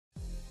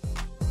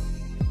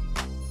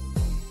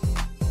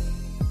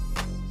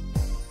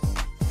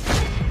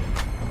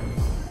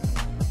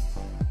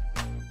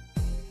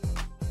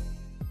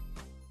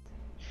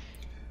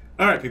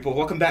Alright, people,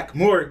 welcome back.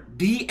 More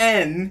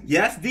DN,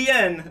 yes,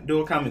 DN,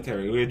 Duel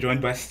Commentary. We are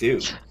joined by Stu.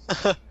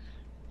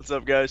 What's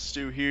up, guys?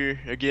 Stu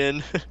here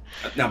again.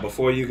 Now,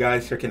 before you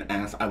guys freaking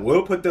ask, I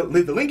will put the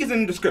link is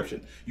in the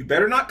description. You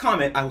better not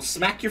comment, I will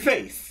smack your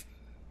face.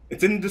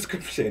 It's in the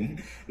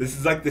description. This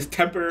is like this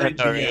temporary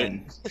That's all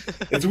right.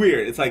 DN. It's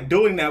weird. It's like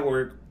Dueling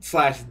Network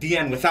slash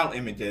DN without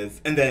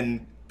images, and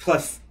then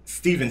plus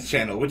Steven's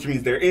channel, which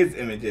means there is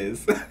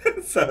images.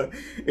 So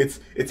it's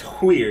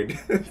weird.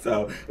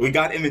 So we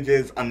got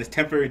images on this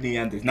temporary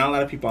DN. There's not a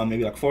lot of people on,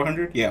 maybe like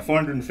 400? Yeah,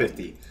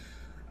 450.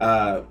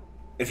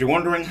 If you're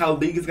wondering how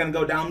League is going to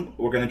go down,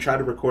 we're going to try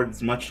to record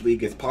as much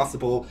League as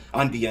possible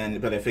on DN,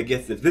 but if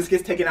this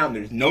gets taken out and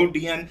there's no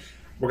DN,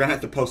 we're going to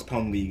have to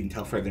postpone League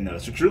until further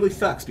notice, which really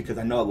sucks because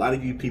I know a lot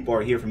of you people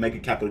are here from Mega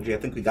Capital G. I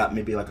think we got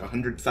maybe like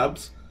 100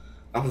 subs.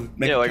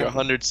 Yeah, like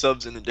 100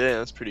 subs in a day.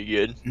 That's pretty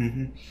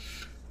good.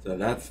 So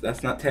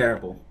that's not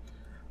terrible.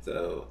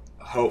 So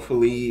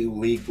hopefully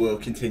League will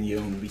continue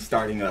and we'll be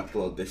starting up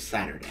this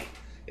Saturday.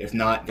 If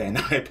not, then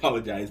I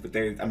apologize. But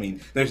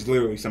there's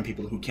literally some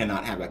people who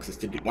cannot have access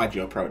to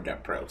YGO Pro or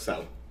Dev Pro.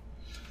 So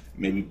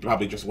maybe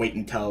probably just wait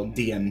until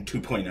DN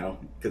 2.0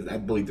 because I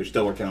believe they're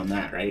still working on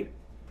that, right?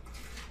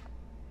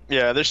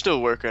 Yeah, they're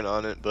still working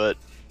on it, but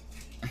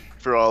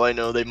for all I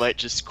know, they might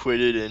just quit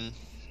it and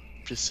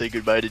just say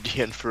goodbye to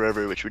DN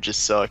forever, which would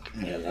just suck.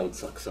 Yeah, that would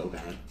suck so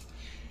bad.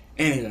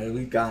 Anyway,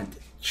 we got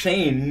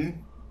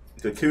Chain,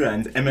 the two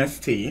ends,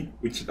 MST,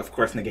 which of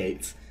course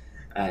negates,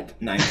 at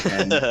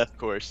 9:10. Of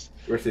course.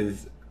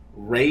 Versus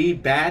Ray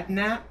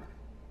Badnap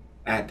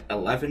at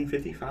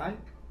 11:55.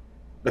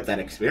 But that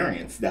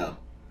experience, though.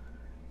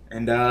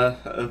 And,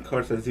 of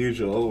course, as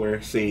usual,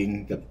 we're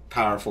seeing the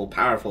powerful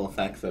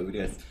effects of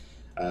this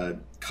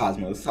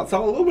Cosmos. I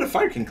saw a little bit of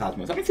Fire King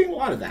Cosmos. I haven't seen a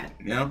lot of that,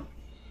 you know?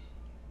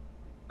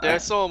 Yeah, I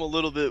saw him a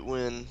little bit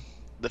when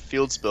the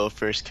field spell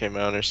first came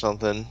out or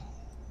something.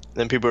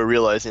 Then people are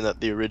realizing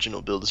that the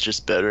original build is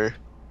just better.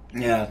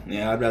 Yeah,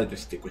 I'd rather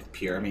just stick with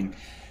pure. I mean,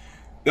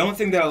 the only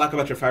thing that I like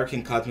about your Fire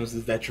King Cosmos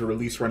is that you're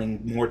release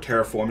running more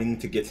terraforming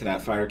to get to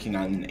that Fire King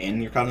Island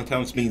and your Cosmotown,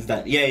 which means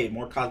that, yay,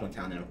 more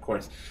Cosmotown. And of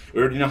course, we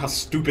already know how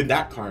stupid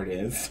that card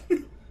is.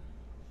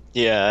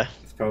 Yeah.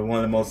 It's probably one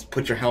of the most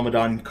put your helmet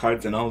on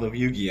cards in all of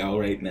Yu-Gi-Oh!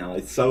 Right now.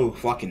 It's so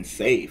fucking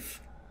safe.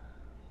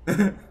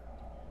 And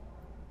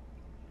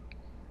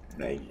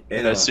I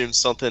assume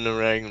something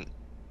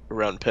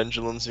around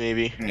pendulums,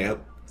 maybe.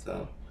 Yep.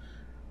 So,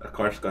 of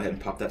course, go ahead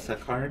and pop that set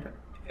card.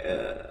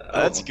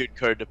 That's a good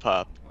card to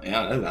pop.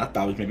 Yeah, I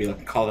thought it was maybe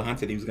like a Call to Hunt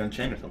that he was going to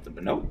chain or something,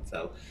 but no.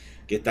 So,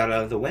 get that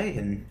out of the way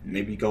and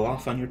maybe go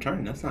off on your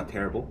turn. That's not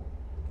terrible.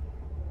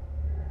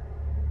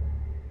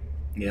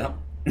 Yep.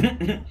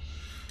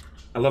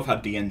 I love how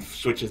DN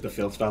switches the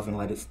field spells and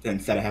let it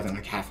instead of having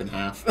like half and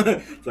half.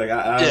 It's like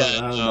I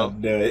don't know how to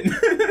do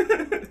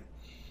it.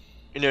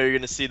 You know, you're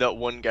gonna see that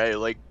one guy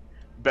like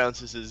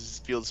bounces his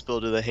field spell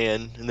to the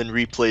hand and then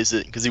replays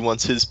it because he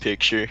wants his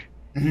picture.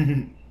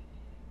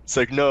 It's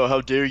like, no,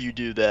 how dare you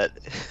do that?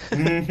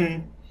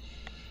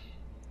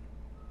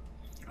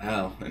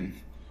 Wow, and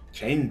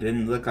Chain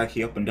didn't look like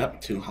he opened up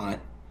too hot.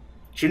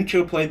 Shouldn't you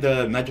have played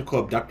the Magical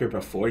Abductor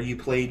before you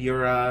played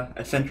your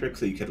Eccentric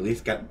so you could at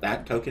least get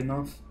that token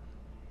off?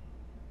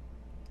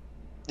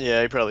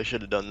 Yeah, he probably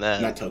should have done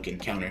that. Not token,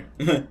 counter.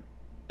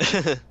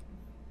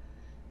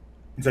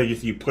 So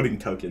you putting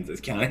tokens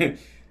as counter.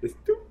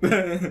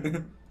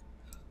 But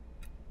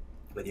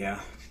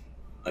yeah,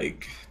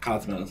 like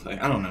Cosmos,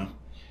 like I don't know.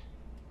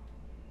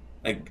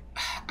 Like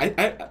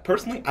I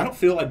personally I don't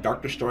feel like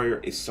Dark Destroyer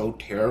is so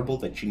terrible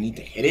that you need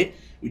to hit it.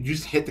 You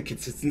just hit the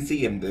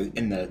consistency and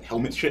the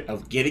helmet shit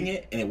of getting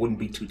it, and it wouldn't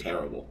be too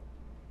terrible.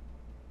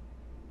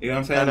 You know what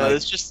I'm saying? I know, like,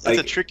 it's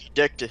a tricky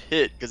deck to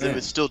hit because it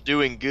was still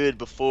doing good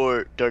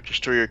before Dark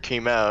Destroyer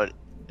came out,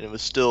 and it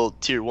was still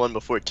tier 1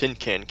 before Tin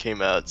Can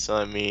came out. So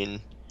I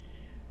mean,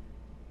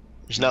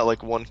 there's not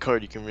like one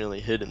card you can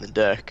really hit in the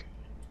deck.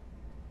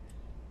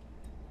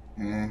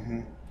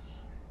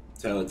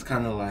 So it's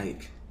kind of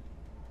like,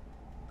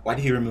 why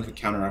did he remove a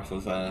counter off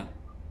of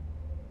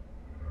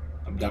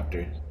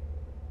Abductor?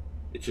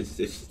 It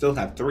still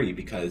have 3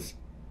 because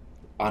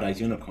Odd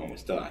Eyes Unicorn was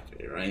still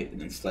activated, right? And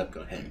then Slip,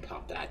 go ahead and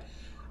pop that.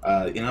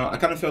 You know, I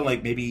kind of feel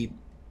like maybe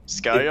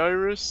Sky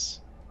Iris?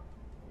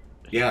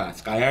 Yeah,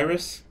 Sky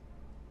Iris?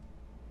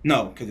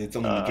 No, because it's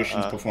only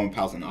Magicians perform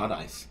Pals and Odd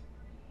Eyes.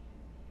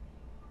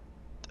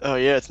 Oh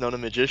yeah, it's not a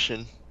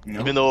magician. No.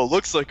 Even though it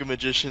looks like a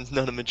magician, it's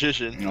not a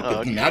magician. No,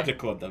 it's Okay.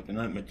 magical abductor,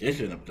 not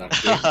magician abductor.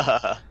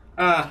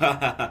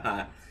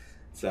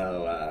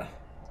 So,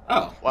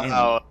 oh. Wow, Man.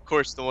 of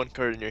course the one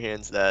card in your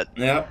hand's that.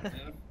 Yep.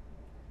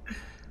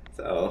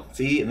 So,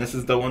 see, and this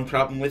is the one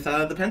problem with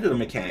the pendulum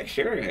mechanic.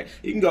 Sure,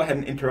 you can go ahead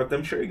and interrupt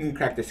them. Sure, you can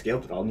crack their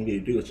scales, but all you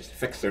need to do is just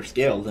fix their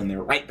scales, and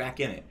they're right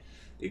back in it.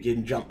 You're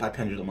getting jumped by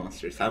pendulum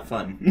monsters. Have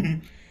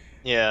fun.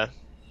 Yeah.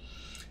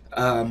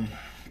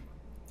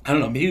 I don't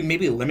know,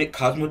 maybe limit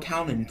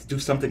Cosmotown and do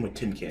something with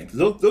Tin Can.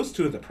 'Cause those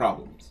two are the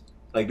problems.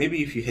 Like,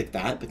 maybe if you hit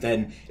that, but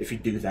then if you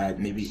do that,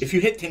 maybe if you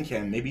hit Tin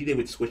Can, maybe they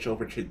would switch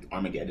over to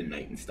Armageddon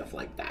Knight and stuff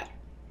like that.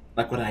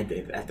 Like what I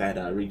did at that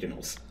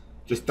regionals.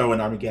 Just throw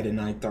in Armageddon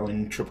Knight, throw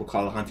in triple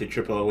Call of Haunted,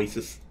 triple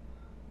Oasis.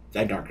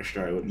 That Darker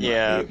Story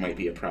might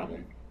be a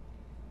problem.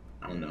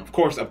 I don't know. Of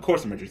course,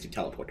 emergency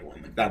teleporter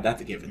one like that.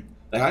 That's a given.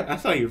 Like, I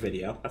saw your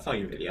video.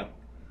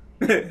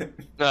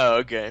 Oh,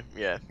 okay.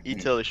 Yeah.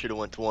 E-Tailor should have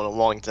went to one a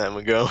long time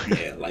ago.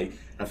 Yeah, like,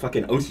 a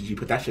fucking OCG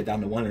put that shit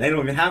down to 1, and they don't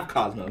even have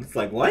Cosmos. It's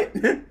like, what?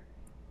 Yeah,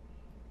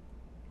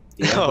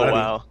 oh, buddy.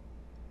 wow.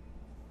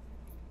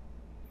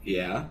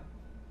 Yeah.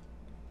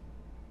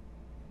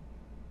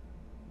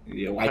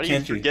 Yeah, why How do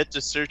can't you forget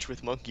to search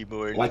with Monkey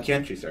Board? Why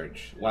can't you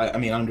search? Why? I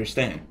mean, I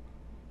understand.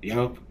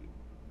 Yep.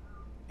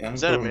 Yeah,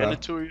 Is that a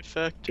mandatory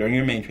effect? During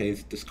your main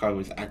phase, this card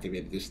was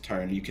activated this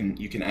turn. You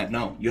can add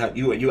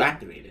you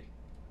activate it.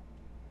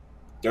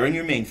 During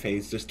your main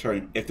phase this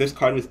turn, if this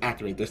card was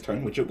activated this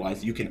turn, which it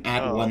was, you can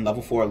add 1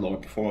 level 4 or lower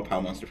perform a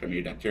power monster from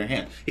your deck to your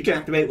hand. You can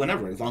activate it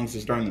whenever, as long as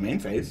it's during the main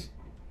phase.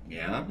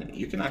 Yeah,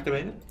 you can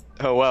activate it.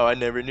 Oh wow, I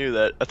never knew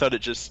that. I thought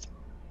it just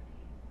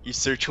you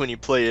search when you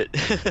play it.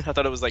 I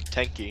thought it was like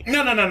tanky.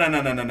 No.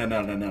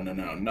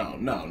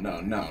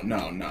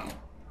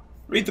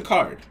 Read the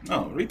card.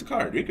 No, read the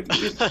card. Read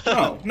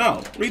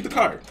the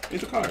card.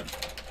 Read the card.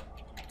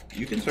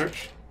 You can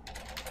search.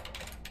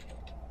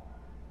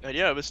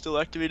 Yeah, it was still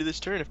activated this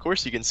turn. Of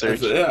course you can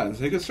search. Yeah,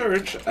 so you can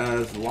search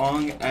as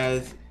long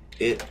as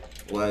it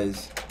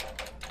was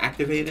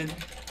activated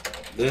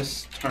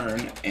this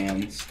turn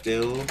and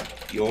still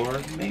your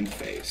main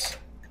phase.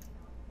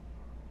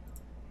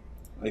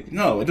 Like,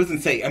 no, it doesn't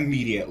say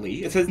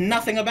immediately. It says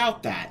nothing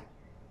about that.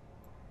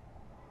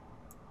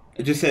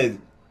 It just says,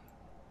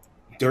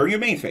 during your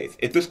main phase,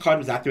 if this card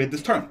was activated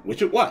this turn,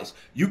 which it was,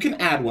 you can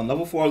add 1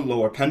 level 4 or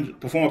lower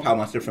perform a power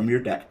monster from your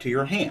deck to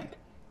your hand.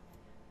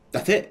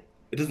 That's it.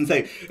 It doesn't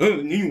say, oh,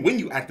 when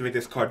you activate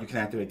this card, you can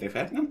activate the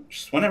effect. No,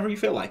 just whenever you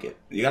feel like it.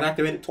 You gotta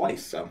activate it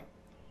twice, so.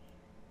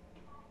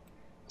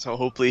 So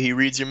hopefully he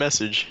reads your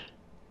message.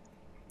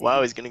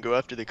 Wow, he's gonna go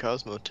after the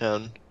Cosmo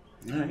Town.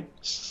 Alright.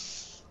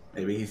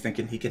 Maybe he's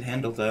thinking he can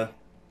handle the...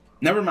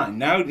 Never mind.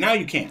 Now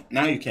you can't.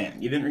 Now you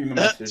can. You didn't read my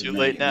message. Too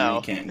late now.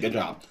 You can. Good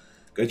job.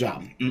 Good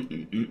job.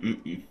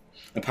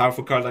 A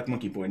powerful card like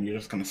Monkey Boy, and you're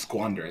just gonna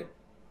squander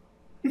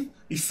it.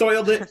 You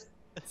soiled it.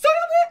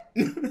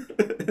 Soiled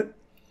it!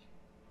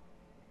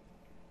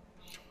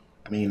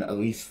 I mean, at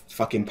least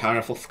fucking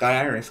powerful Sky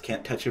Iris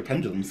can't touch your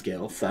pendulum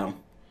scale, so...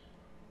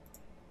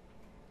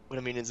 But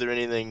I mean, is there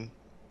anything...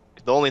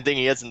 The only thing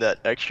he has in that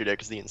extra deck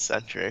is the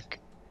Eccentric.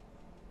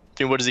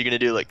 I mean, what is he gonna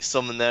do? Like,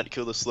 summon that,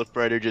 kill the Slip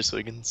Rider just so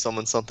he can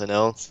summon something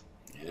else?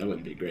 Yeah, that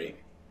wouldn't be great.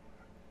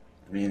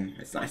 I mean,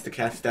 it's nice to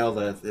cast out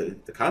the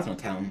Cosmo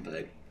Town,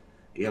 but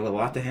you have a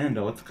lot to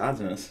handle with the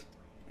Cosmos.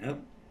 Yep.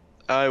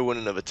 I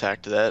wouldn't have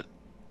attacked that.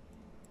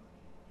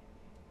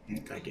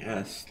 I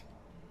guess.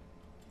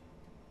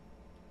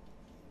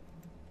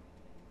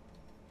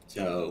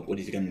 So, what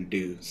is he gonna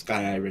do?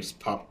 Sky Iris,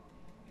 pop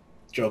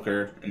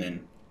Joker, and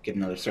then get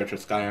another search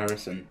with Sky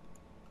Iris, and...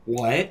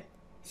 What?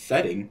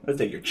 Setting? What is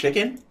that, your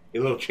chicken?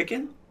 Your little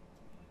chicken?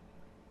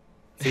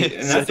 See,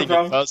 and that's the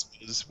problem.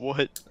 Cosmos,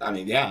 what? I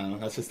mean, yeah,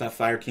 that's just that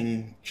Fire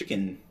King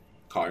chicken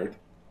card.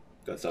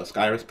 So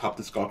Sky Iris, pop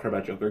the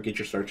Skullcrab Joker, get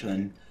your search,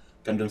 and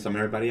then Gundam summon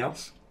everybody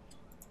else.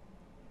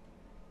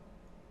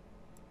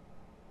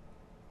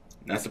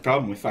 And that's the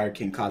problem with Fire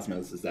King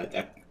Cosmos, is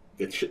that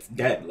shit's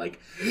dead. Like,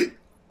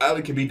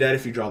 Island can be dead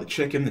if you draw the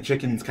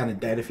chicken's kind of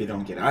dead if you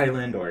don't get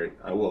Island, or,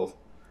 well,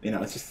 you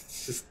know, it's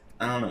just,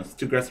 I don't know, it's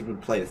too aggressive to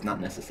play, it's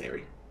not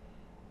necessary.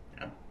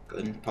 You know, go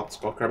ahead and pop the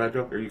Skullcrab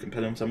Joker, you can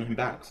pin him, summon him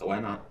back, so why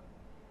not?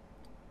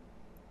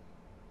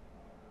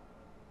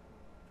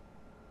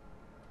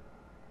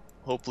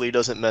 Hopefully he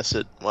doesn't mess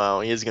it.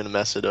 Wow, he is gonna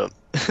mess it up.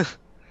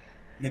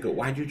 Nigga,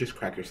 why'd you just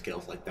crack your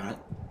scales like that?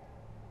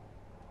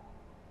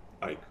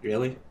 Like,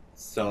 really?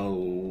 So,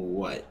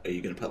 what? Are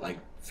you gonna put, like,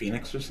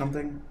 Phoenix or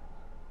something?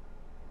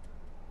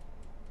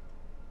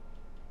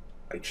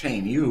 Like,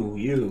 Chain,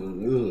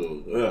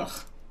 ugh.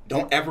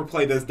 Don't ever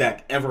play this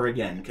deck ever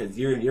again, because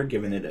you're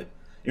giving it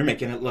you're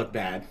making it look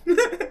bad.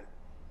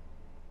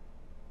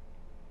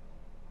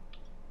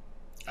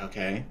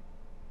 Okay.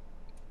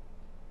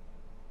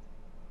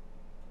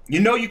 You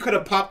know you could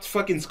have popped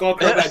fucking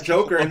Skullcrab at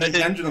Joker and then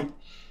Pendulum.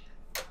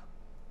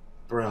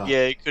 Bro.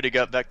 Yeah, he could have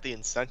got back the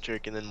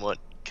Eccentric and then what?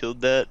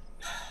 Killed that?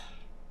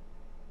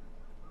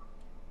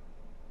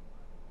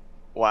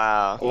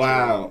 Wow.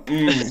 Wow.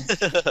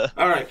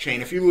 Alright,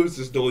 Chain, if you lose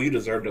this duel, you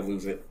deserve to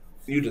lose it.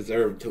 You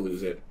deserve to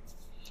lose it.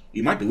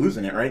 You might be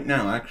losing it right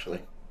now, actually.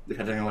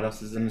 Depending on what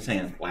else is in his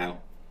hand. Wow.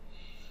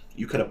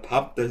 You could have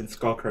popped the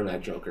Skullcrab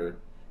at Joker,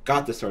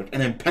 got the search,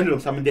 and then Pendulum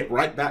summoned it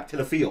right back to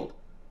the field.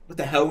 What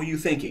the hell were you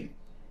thinking?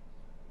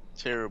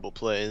 Terrible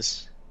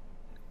plays.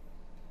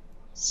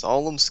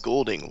 Solemn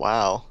Scolding,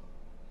 wow.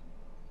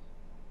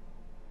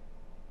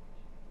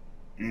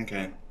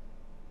 Okay.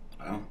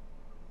 Wow.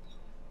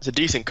 It's a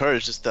decent card,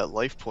 it's just that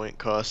life point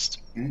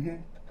cost.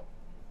 Mm-hmm.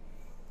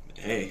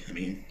 Hey, I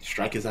mean,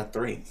 strike is at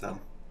 3, so...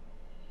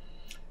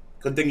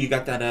 Good thing you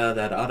got that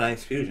Odd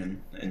Eyes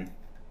Fusion, and...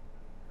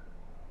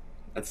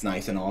 That's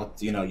nice and all.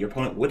 You know, your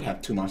opponent would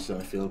have 2 monsters on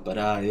the field, but,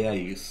 yeah,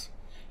 you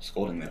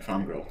Scolding that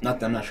farm girl.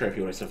 I'm not sure if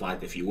you would have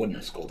survived if you wouldn't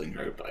have scolding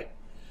her, but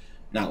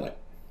now what?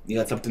 You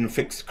got something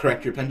to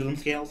correct your pendulum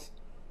scales?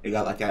 You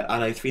got like that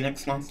Odd Eyes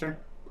Phoenix monster?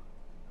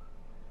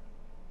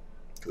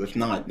 Because if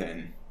not,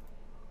 then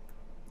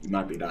you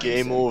might be dying.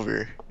 Game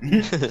over.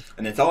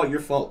 And it's all your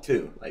fault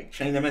too. Like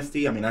Shane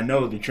MSD. I mean, I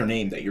know that your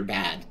name, that you're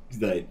bad,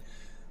 but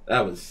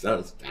that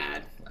was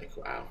bad. Like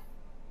wow.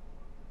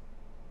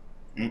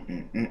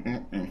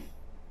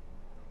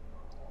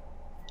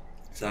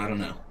 So I don't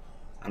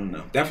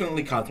know.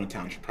 Definitely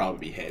Cosmotown should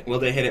probably be hit. Will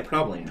they hit it?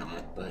 Probably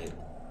not. But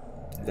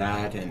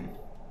that and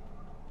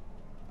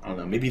I don't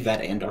know. Maybe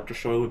that and Dark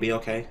Destroyer would be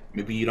okay.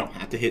 Maybe you don't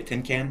have to hit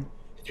Tin Can.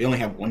 If you only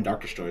have one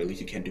Dark Destroyer, at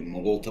least you can't do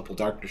multiple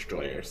Dark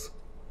Destroyers.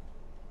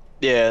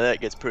 Yeah, that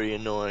gets pretty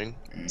annoying.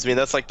 So, I mean,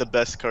 that's like the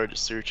best card to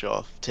search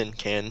off, Tin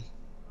Can.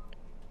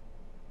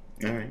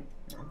 Alright.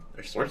 Well,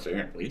 there's Sorcerer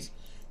at least.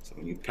 So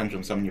when you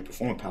pendulum summon your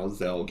Performer Pals,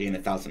 they'll gain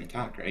 1,000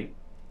 attack, right?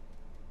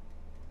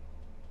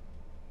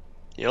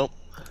 Yep.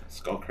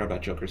 Skullcrab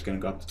Joker's gonna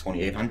go up to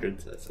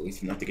 2,800, so that's at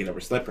least enough to get over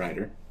Slip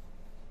Rider.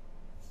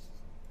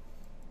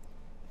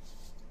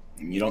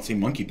 And you don't see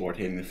Monkey Board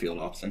hitting the field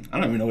often. I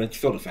don't even know what its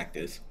field effect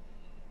is.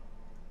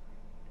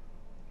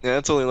 Yeah,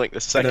 that's only like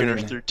the second or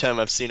third time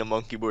I've seen a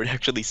Monkey Board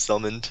actually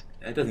summoned.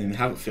 It doesn't even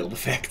have a field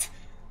effect.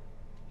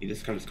 You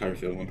discard this card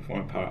field when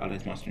performing power Odd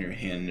Eyes monster in your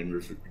hand and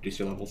reduce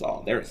your levels.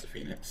 Oh, there's the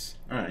Phoenix.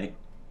 Alright.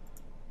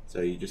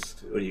 So you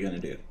just, what are you gonna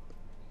do?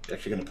 You're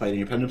actually gonna play it in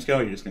your pendulum scale,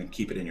 or you're just gonna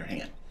keep it in your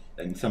hand?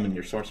 Then summon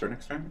your Sorcerer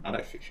next turn? Odd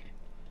Eyes Fusion.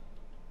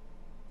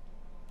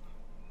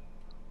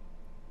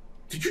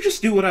 Did you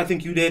just do what I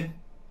think you did?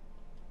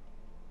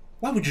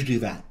 Why would you do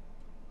that?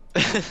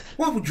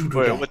 Why would you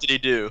do that? Wait, what did he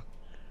do?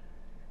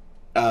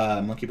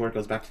 Monkey Board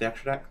goes back to the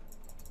extra deck.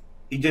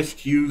 He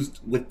just used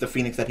with the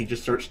Phoenix that he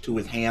just searched to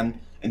his hand,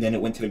 and then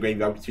it went to the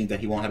graveyard, which means that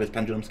he won't have his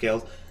pendulum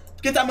scales.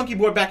 Get that Monkey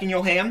Board back in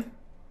your hand.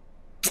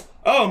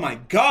 Oh my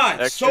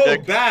god, Extra so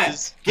deck bad.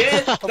 is...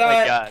 Get Oh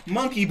that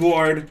Monkey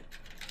Board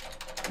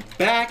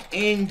back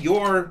in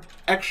your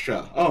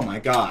extra. Oh my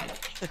god.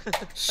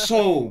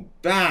 So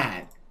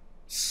bad.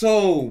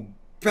 So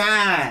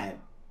bad.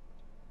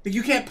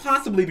 You can't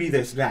possibly be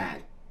this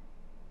bad.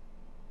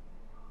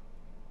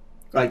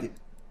 Like,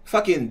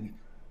 fucking,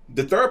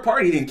 the third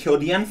party didn't kill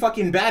DN.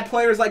 Fucking bad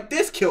players like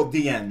this killed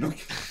DN.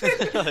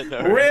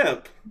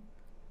 Rip.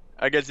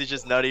 I guess he's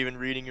just not even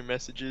reading your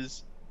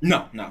messages.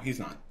 No, he's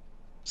not.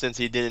 Since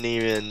he didn't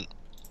even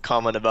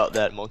comment about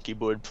that Monkey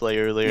Board play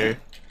earlier. Yeah.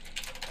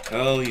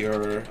 Tell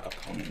your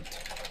opponent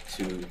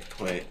to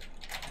put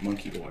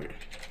Monkey Board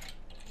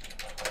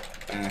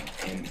back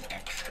in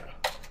extra.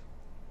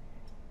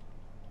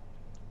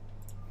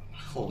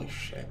 Holy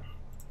shit.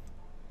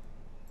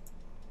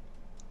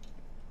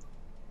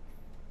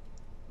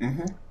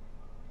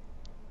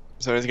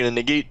 So he's gonna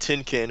negate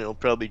Tin Can and he'll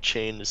probably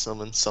chain to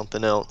summon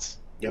something else.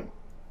 Yep.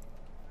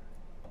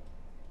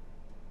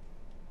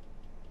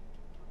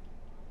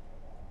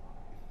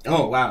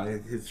 Oh wow,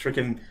 his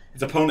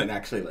opponent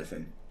actually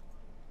listened.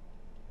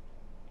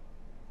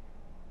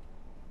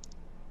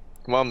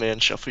 Come on, man,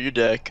 shuffle your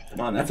deck.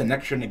 Come on, that's an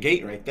extra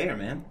negate right there,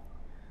 man.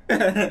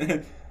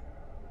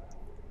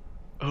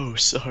 Oh,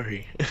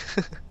 sorry.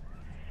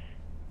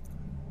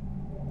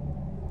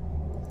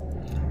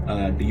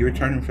 Do you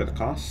return him for the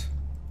cost?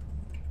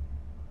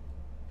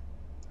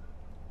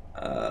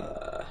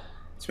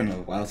 It's been a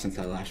while since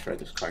I last read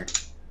this card.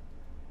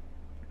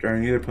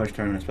 During either push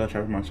turn, a spell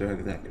trap monster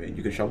is activated.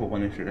 You can shuffle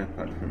one extra deck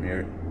card from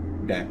your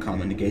deck,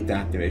 negate the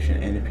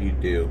activation, and if you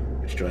do,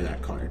 destroy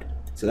that card.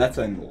 So that's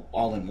an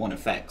all-in-one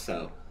effect,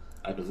 so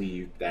I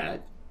believe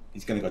that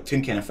he's going to go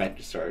Tin Can effect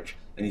to search,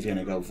 then he's going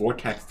to go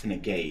Vortex to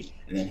negate,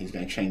 and then he's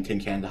going to chain Tin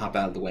Can to hop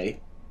out of the way.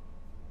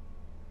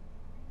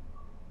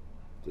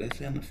 Did I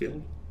say on the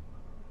field?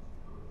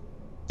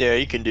 Yeah,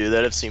 you can do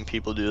that. I've seen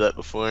people do that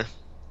before.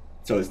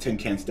 So is Tin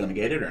Can still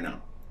negated or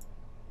no?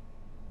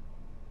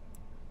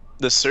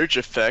 The search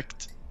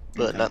effect,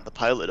 but Okay. not the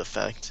pilot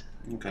effect.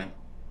 Okay.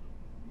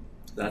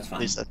 That's fine.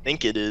 At least I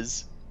think it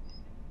is.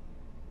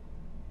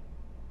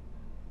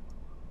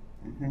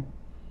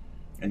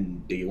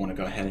 And do you want to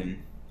go ahead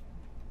and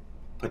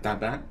put that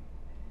back?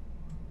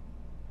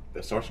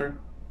 The Sorcerer?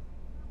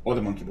 Or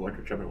the Monkey Board,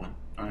 whichever one.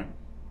 Alright.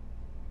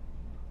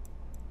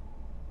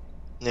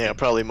 Yeah,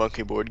 probably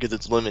Monkey Board because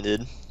it's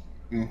limited.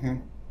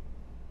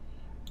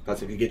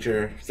 Plus, if you get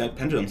your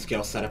pendulum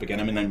scale set up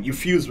again, I mean, then you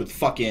fuse with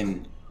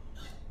fucking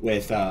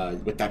with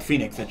that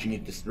Phoenix that you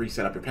need to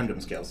reset up your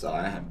pendulum scale. So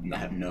I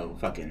have no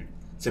fucking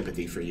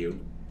sympathy for you.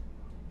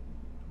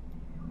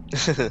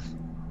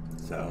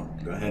 So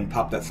go ahead and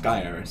pop that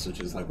Sky Iris,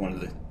 which is like one of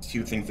the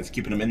few things that's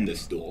keeping him in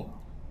this duel.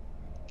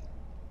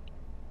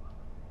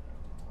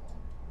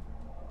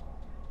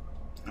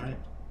 All right.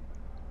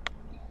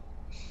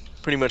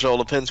 Pretty much all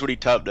depends what he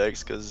top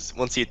decks, because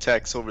once he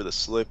attacks over the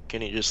slip,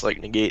 can he just like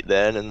negate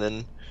that and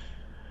then...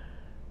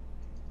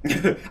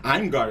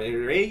 I'm guarded,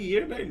 Ray.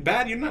 You're not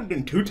bad. You're not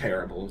doing too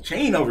terrible.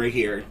 Chain over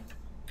here.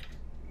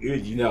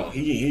 You know,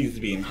 he's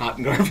being hot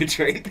and garbage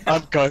right now.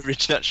 I'm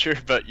garbage, not sure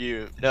about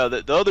you. No,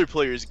 the other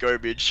player is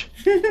garbage.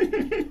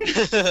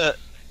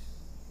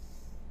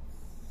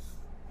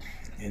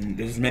 And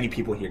there's many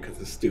people here because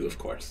of Stu, of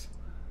course.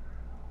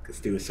 Because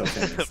Stu is so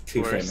famous. Of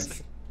Too course.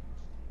 famous.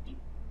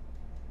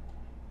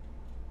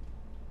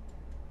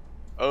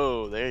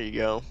 Oh, there you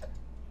go.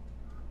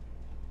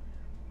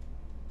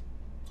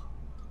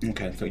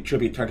 Okay, so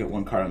tribute target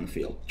one card on the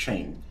field.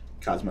 Chain.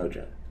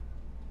 Cosmoja.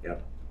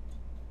 Yep.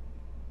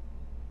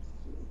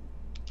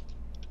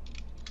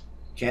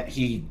 Can't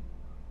he...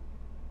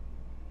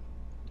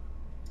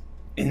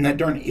 Isn't that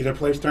during either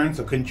player's turn,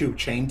 so couldn't you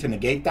chain to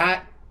negate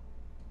that?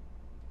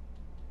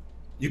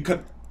 You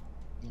could...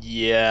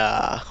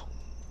 Yeah.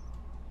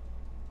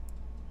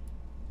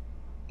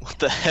 What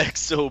the heck,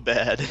 so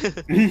bad?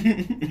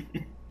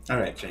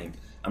 Alright, chain.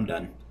 I'm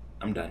done.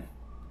 I'm gonna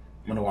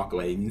walk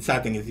away. And the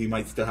sad thing is you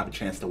might still have a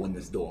chance to win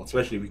this duel,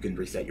 especially if you can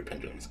reset your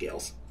pendulum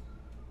scales.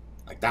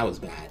 Like, that was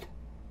bad.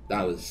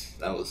 That was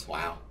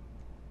wow.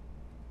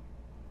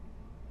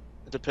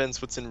 It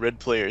depends what's in red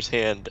player's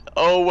hand.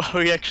 Oh, wow,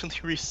 he actually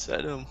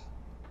reset him.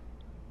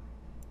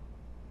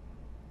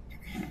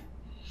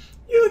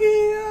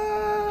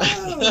 Yu-Gi-Oh!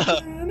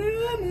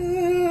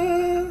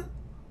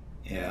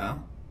 Yeah.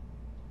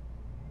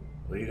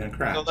 What are you gonna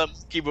crack? Well, that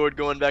keyboard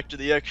going back to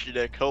the extra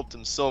deck helped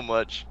him so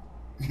much.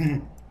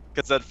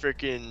 Because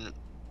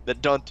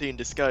that Dante in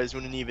disguise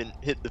wouldn't even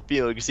hit the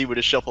field because he would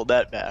have shuffled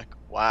that back.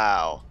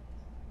 Wow.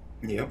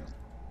 Yep.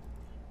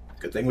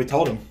 Good thing we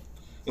told him.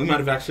 We might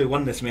have actually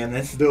won this, man.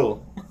 This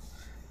duel.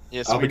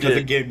 Yes, All we because did.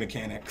 of game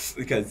mechanics.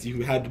 Because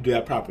you had to do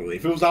that properly.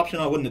 If it was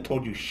optional, I wouldn't have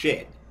told you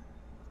shit.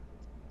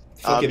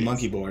 Fucking Obvious.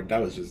 monkey board. That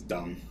was just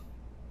dumb.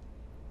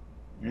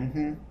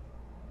 Now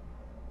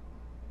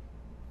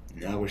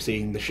we're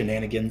seeing the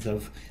shenanigans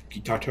of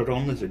Guitar Turtle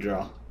and Lizard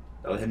Draw.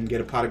 Go ahead and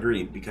get a pot of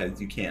greed because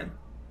you can.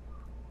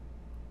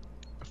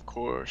 Of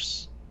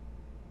course.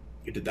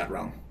 You did that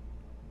wrong.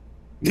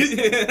 You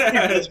did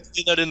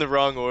that in the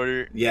wrong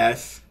order.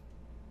 Yes.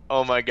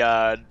 Oh my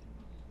god.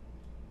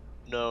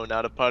 No,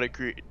 not a pot of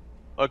greed.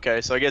 Okay,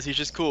 so I guess he's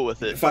just cool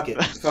with it. Fuck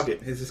it. Fuck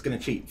it. He's just gonna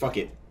cheat. Fuck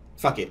it.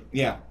 Fuck it.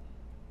 Yeah.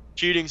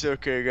 Cheating's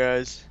okay,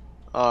 guys.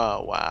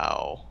 Oh,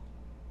 wow.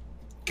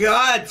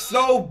 God,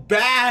 so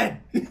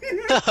bad.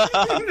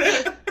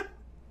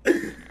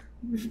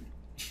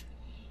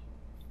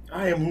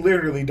 I am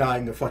literally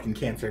dying of fucking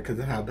cancer because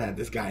of how bad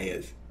this guy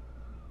is.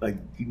 Like,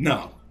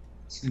 no.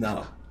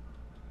 No.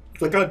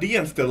 It's like, oh,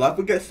 DM's still up.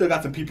 Still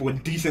got some people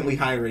with decently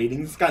high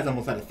ratings. This guy's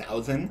almost at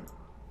 1,000.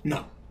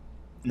 No.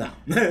 No.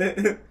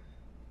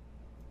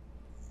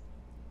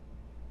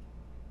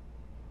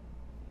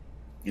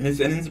 And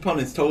his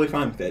opponent's totally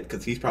fine with it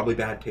because he's probably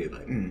bad too.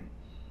 Like,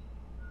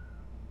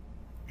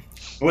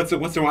 What's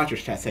the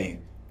Watchers chat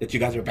saying? That you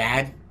guys are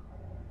bad?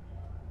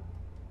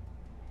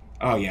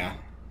 Oh yeah.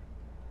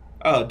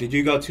 Oh, did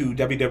you go to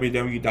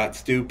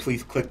www.stew?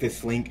 Please click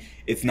this link.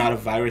 It's not a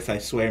virus, I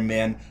swear,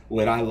 man.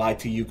 Would I lie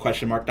to you?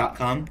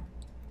 .com.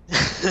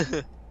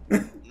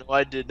 No,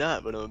 I did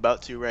not, but I'm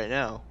about to right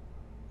now.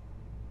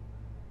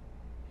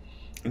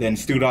 And then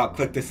stewdog,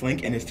 click this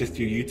link, and it's just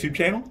your YouTube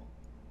channel.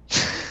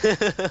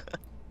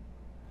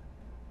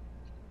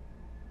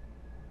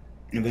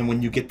 And then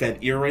when you get that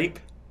ear rape.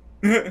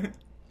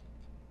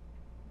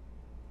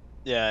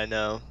 Yeah, I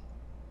know.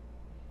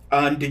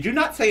 Did you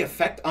not say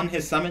effect on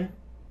his summon?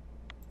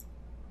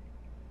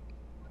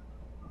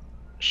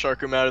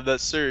 Shark him out of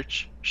that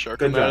search. Shark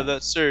Good him out job. of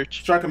that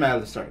search. Shark him out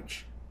of the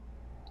search.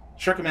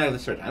 Shark him out of the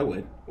search. I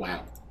would.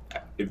 Wow.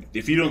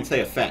 If you don't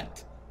say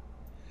effect.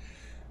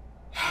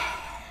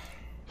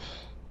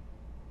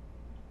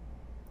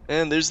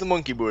 And there's the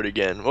monkey board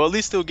again. Well, at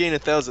least they'll gain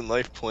 1,000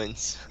 life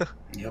points.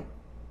 Yep.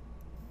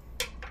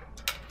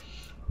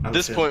 At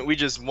this point, we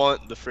just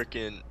want the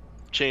frickin'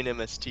 Chain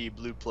MST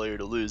blue player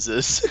to lose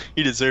this.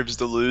 He deserves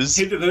to lose.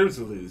 He deserves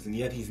to lose, and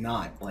yet he's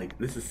not. Like,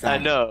 this is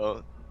sad. I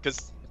know,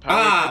 because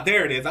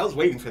there it is. I was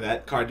waiting for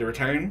that card to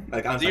return.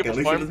 Like, I was like, at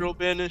least Farm Girl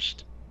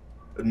banished?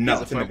 No,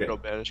 He's it's a in the Farm Girl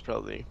graveyard. banished,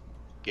 probably.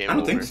 Game I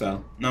don't over. think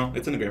so. No,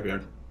 it's in the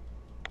graveyard.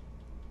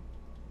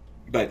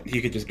 But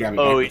he could just grab it.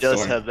 Oh, back he does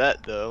sword. have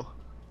that though.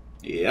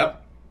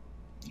 Yep.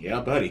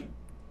 Yeah, buddy.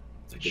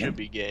 It should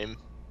be game.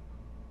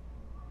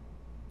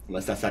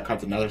 Unless that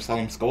card's another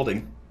solemn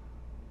scolding.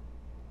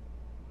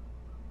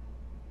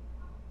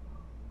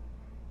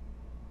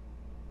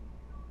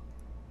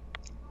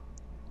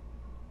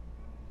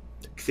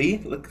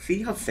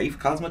 See how safe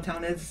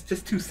Cosmotown is? It's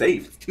just too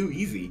safe. It's too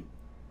easy.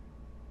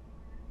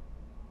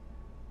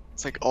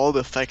 It's like all the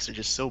effects are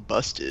just so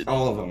busted.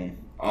 All of them.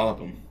 All of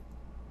them.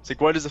 It's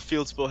like, why does a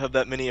field spell have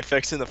that many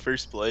effects in the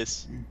first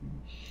place?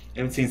 I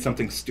haven't seen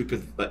something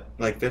stupid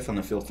like this on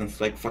the field since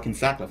like fucking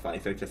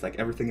Sacrifice. It's just like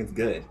everything is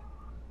good.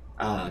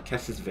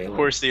 Kestis Veiler. Of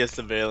course he has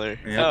the Veiler.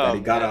 Yeah, that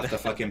he got off the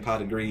fucking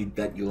pot of greed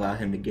that you allowed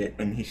him to get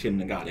when he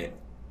shouldn't have got it.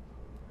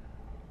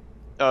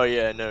 Oh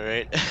yeah, I know,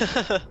 right?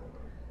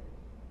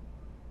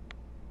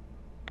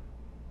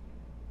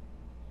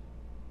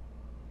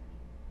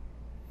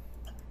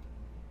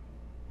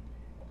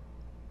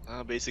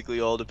 Basically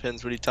all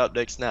depends what he top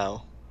decks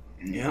now.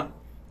 Yeah.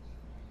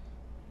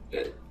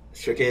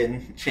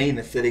 Freaking Chain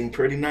is sitting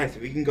pretty nice.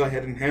 If you can go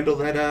ahead and handle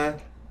that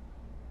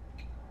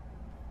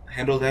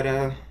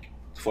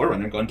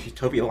Forerunner going to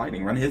Utopia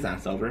Lightning, run his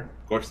ass over.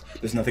 Of course,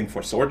 there's nothing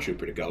for Sword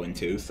Trooper to go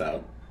into,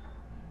 so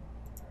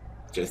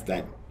just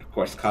that. Of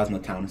course,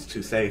 Cosmotown is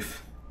too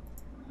safe.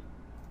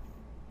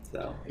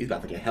 So he's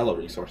about to get hella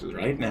resources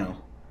right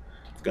now.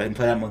 Let's go ahead and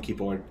play that monkey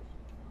board.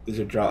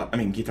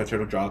 Guitar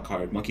Turtle draw a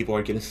card. Monkey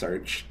board, get a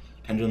search.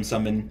 Pendulum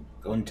summon,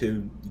 go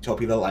into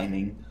Utopia the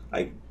Lightning.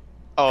 Like,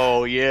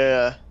 oh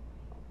yeah.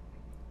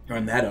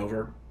 Run that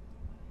over.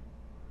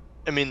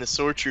 I mean, the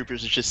Sword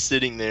Troopers are just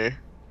sitting there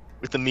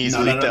with the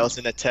measly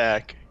 1,000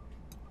 attack.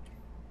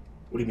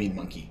 What do you mean,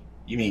 monkey?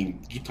 You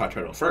mean Guitar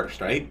Turtle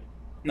first, right?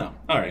 No.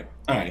 Alright.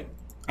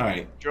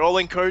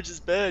 Drawing cards is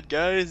bad,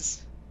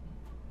 guys.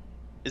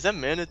 Is that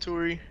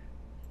mandatory?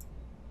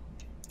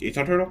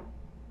 Guitar Turtle?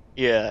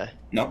 Yeah.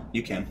 No,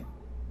 you can.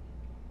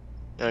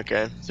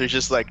 Okay. So he's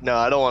just like, no,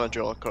 I don't want to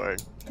draw a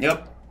card.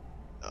 Yep.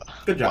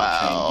 Good job,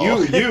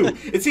 wow. Shane. You.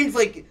 It seems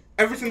like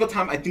every single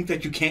time I think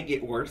that you can't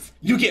get worse,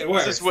 you get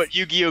worse. This is what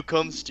Yu-Gi-Oh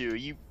comes to.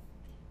 You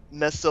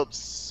mess up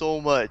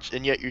so much,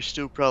 and yet you're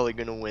still probably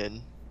gonna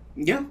win.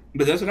 Yeah,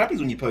 but that's what happens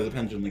when you play the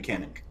Pendulum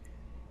Mechanic.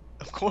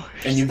 Of course.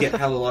 And you get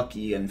hella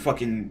lucky and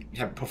fucking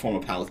have Performer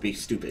Pals be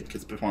stupid,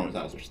 because Performer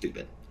Pals are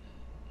stupid.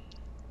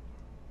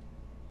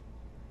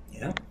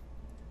 Yeah.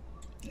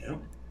 Yeah.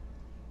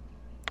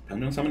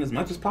 Pendulum summon as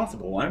much as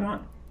possible, why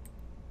not?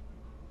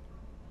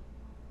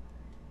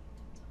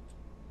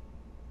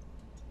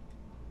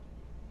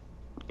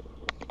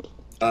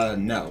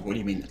 No. What do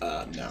you mean,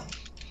 no?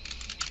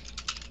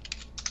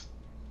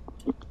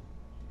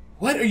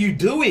 What are you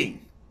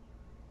doing?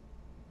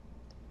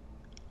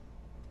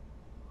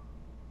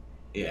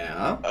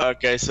 Yeah.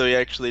 Okay, so he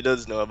actually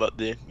does know about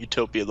the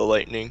Utopia the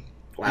Lightning.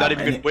 Wow, not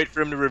even gonna wait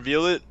for him to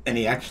reveal it? And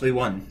he actually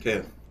won,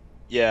 too.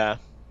 Yeah.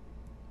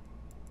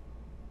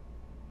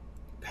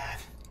 Bad.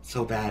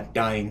 So bad.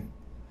 Dying.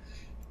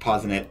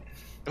 Pausing it.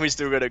 And we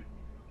still gotta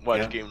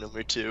watch game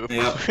number 2,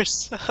 of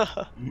course.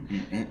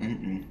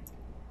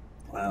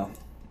 Wow.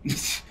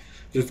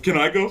 Just, can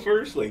I go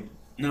first? Like,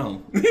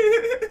 no.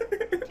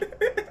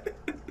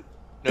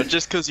 No,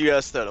 just because you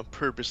asked that, I'm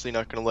purposely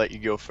not gonna let you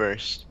go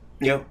first.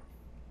 Yep.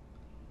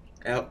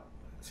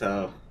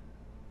 So,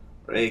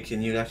 Ray,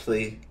 can you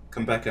actually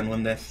come back and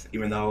win this?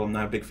 Even though I'm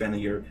not a big fan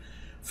of your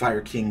Fire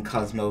King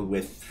Cosmo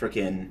with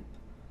frickin'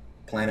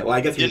 Planet. Well,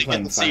 I guess you're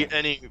playing Fire. See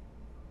any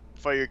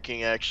Fire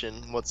King action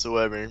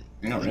whatsoever.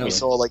 No, really. We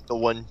saw like the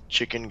one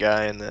chicken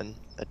guy, and then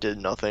that did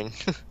nothing.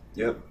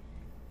 Yep.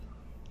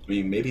 I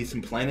mean, maybe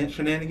some Planet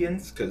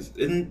shenanigans, because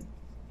isn't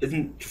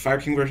Fire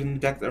King version of the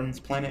deck that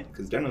runs Planet?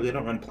 Because generally they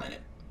don't run Planet.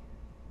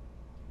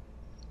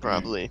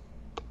 Probably.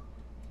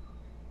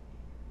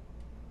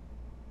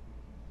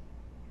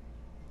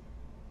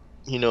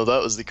 You know,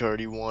 that was the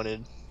card he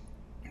wanted.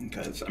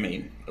 Because, I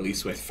mean, at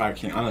least with Fire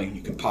King Island,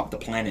 you can pop the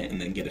Planet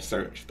and then get a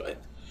search, but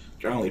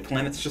generally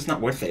Planet's just not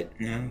worth it.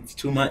 You know, it's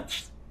too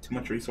much. Too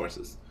much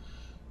resources.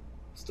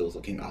 Still is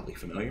looking oddly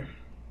familiar.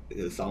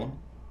 Is it solemn?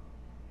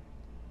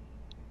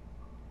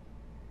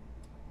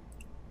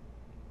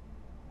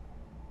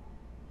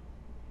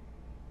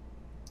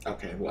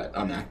 Okay, what?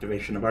 On the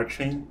activation of our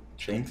chain?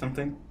 Chain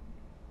something?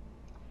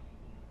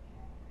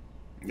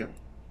 Yep.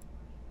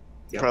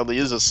 Probably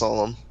is a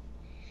solemn.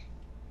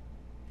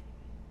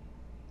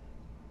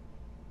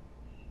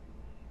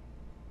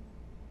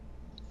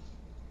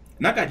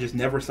 And that guy just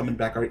never summoned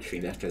back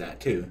Archfiend after that,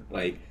 too.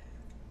 Like,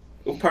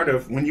 part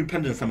of when you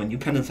pendulum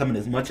summon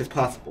as much as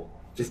possible.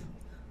 Just,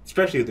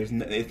 especially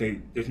if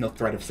there's no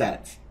threat of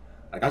sets.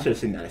 Like, I should have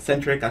seen that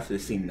Eccentric, I should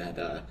have seen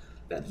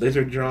that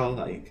Lizard draw,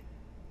 like,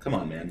 come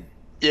on, man.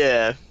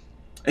 Yeah.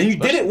 And you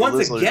did it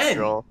once again,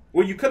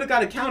 where you could have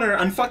got a counter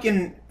on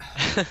fucking...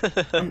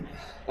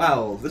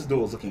 wow, this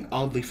duel is looking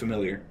oddly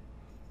familiar.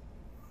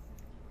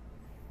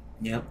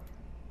 Yep.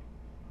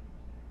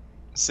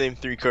 Same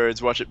 3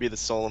 cards, watch it be the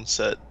solemn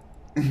set.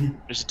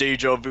 There's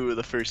deja vu of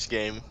the first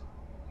game.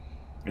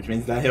 Which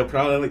means that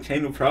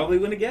Chain will probably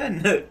win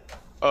again.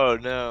 Oh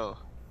no.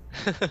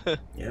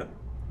 Yep.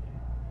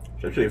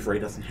 Especially if Ray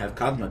doesn't have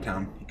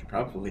Cosmotown, he could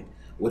probably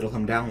whittle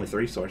him down with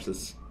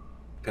resources,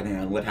 depending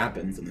on what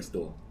happens in this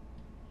duel.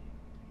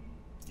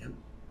 Yep.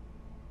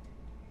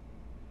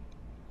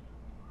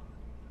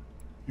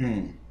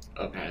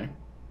 Okay.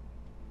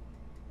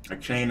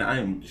 Chain, I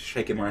am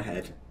shaking my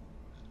head.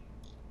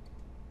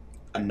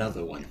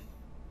 Another one.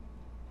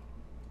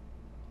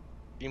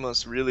 You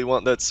must really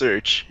want that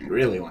search.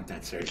 Really want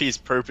that search. If he's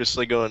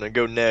purposely going to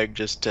go neg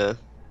just to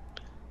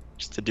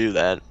do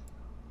that.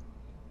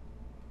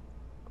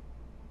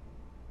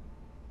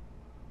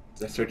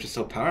 That search is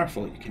so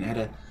powerful, you can add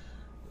a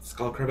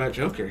Skullcrobat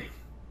Joker.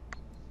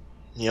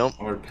 Yep.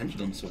 Or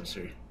Pendulum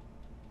Sorcerer.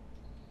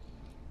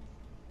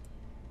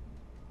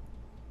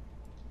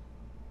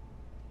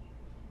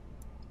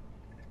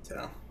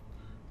 So,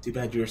 too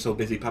bad you were so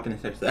busy popping the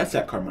text. That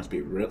set card must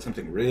be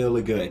something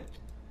really good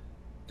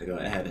to go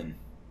ahead and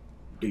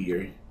do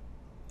your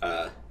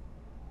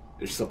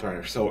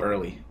slipper so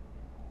early.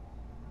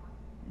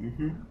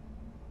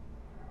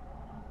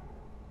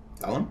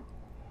 Solemn?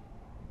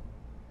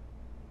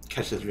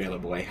 Catch this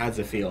Veiler boy. How's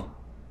it feel?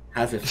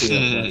 How's it feel,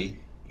 buddy?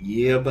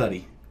 Yeah,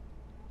 buddy.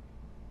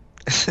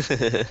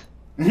 Still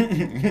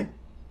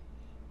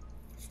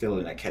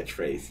in that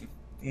catchphrase.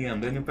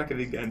 Damn, then I'm back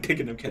again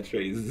taking them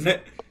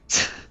catchphrases.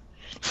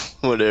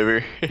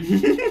 Whatever.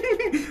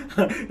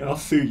 I'll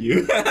sue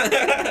you.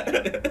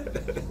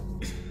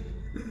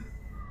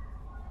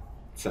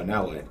 So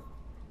now what?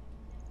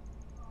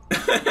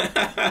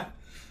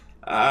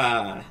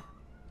 Ah.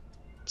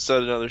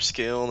 Set another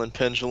scale and then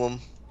pendulum.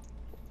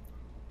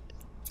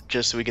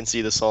 Just so we can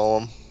see the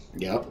solemn.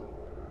 Yep.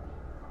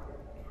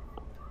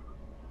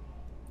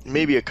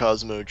 Maybe a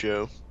Cosmo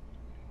Joe.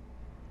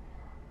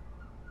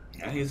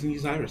 Yeah, he doesn't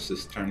use Iris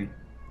this turn.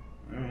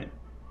 Alright.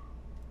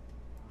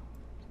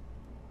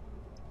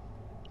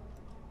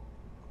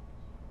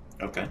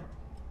 Okay.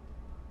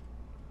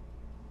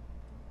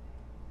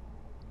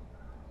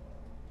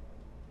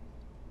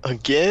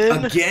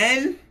 Again?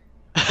 Again?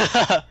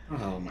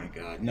 Oh my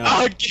god. No.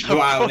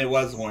 Wow, and it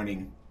was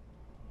warning.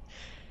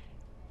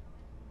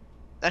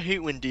 I hate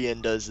when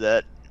DN does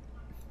that.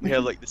 We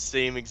have like the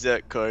same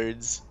exact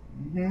cards.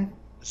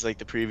 It's like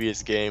the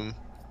previous game.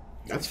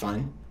 That's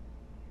fine.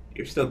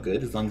 You're still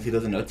good as long as he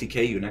doesn't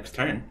OTK you next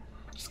turn.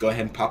 Just go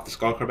ahead and pop the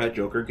Skull Combat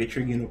Joker, get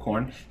your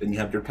Unicorn, then you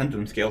have your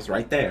Pendulum Scales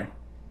right there.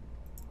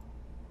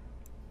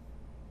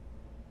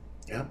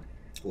 Yep.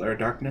 Glare of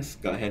Darkness.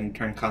 Go ahead and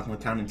turn Cosmo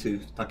Town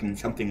into fucking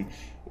something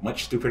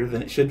much stupider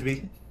than it should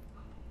be.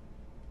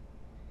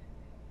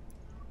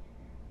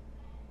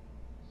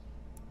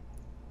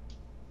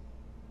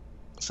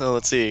 So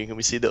let's see. Can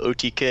we see the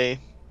OTK?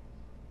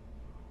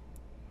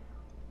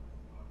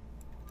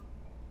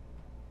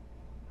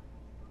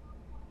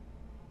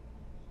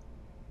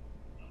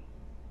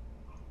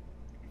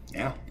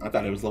 Yeah, I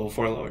thought it was level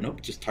 4 lower.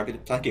 Nope, just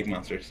targeted psychic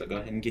monster. So go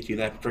ahead and get you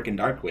that freaking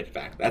Dark Witch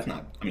back. That's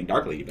not, I mean,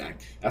 Dark Lady back.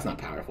 That's not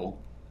powerful.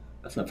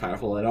 That's not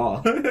powerful at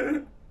all.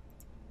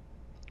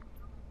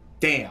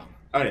 Damn.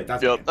 Alright,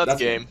 that's Yep, game. that's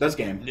game. That's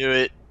game. Knew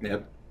it.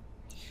 Yep.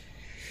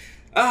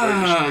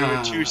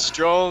 Ah, too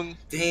strong.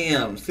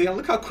 Damn. See,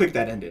 look how quick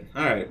that ended.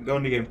 Alright,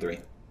 going to game 3.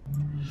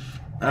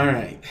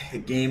 Alright,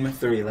 game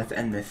 3. Let's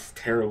end this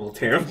terrible,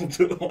 terrible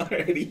duel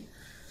already.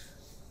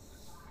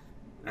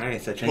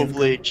 Alright, so change.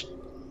 Hopefully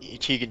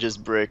he can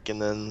just brick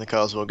and then the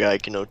Cosmo guy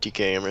can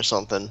OTK him or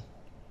something.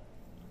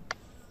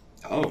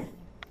 Oh,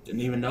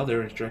 didn't even know there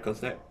was Dracos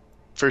there.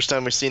 First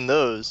time we've seen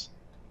those.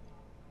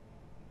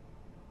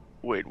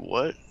 Wait,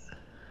 what?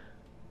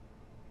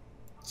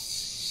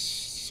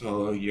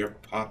 So you're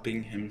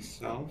popping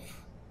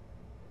himself?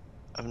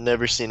 I've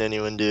never seen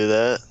anyone do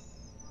that.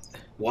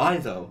 Why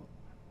though?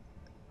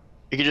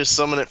 You can just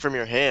summon it from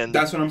your hand.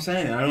 That's what I'm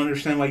saying. I don't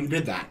understand why you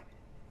did that.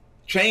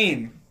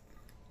 Chain!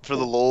 For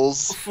the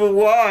lulz. For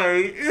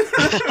why?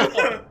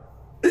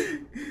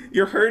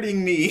 You're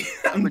hurting me.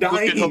 I'm like, dying.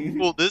 Look at how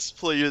cool this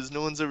play is.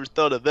 No one's ever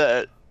thought of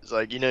that. It's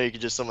like, you know, you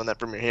could just summon that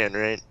from your hand,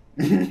 right?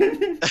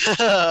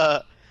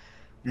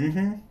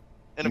 Mm-hmm.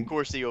 And of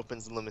course he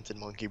opens the limited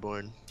monkey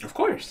born. Of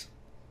course.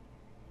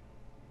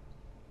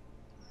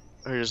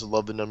 I just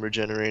love the number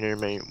generator,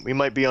 man. We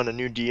might be on a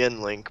new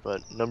DN link,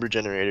 but number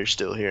generator's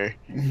still here.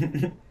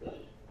 I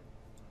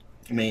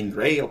mean,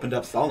 Ray opened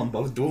up Solemn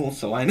both duels,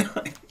 so why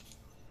not?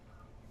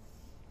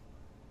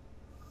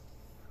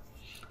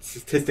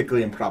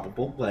 Statistically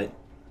improbable, but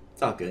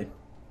it's all good.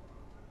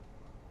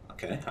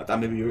 Okay, I thought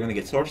maybe you were gonna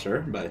get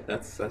Sorcerer, but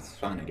that's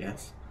fine, I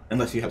guess.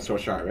 Unless you have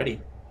Sorcerer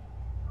already.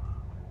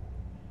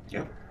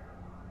 Yep.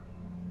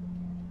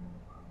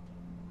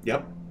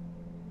 Yep.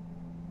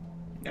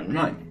 Never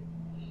mind.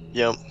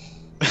 Yep.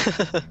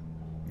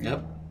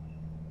 Yep.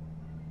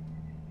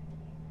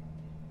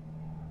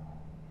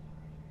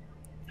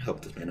 I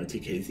hope this man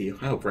OTKs you.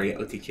 I hope Ray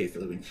OTKs the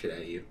living shit out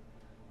of you.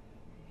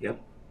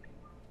 Yep.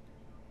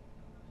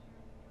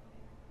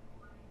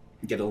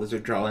 Get a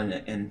lizard draw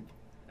and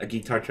a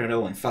guitar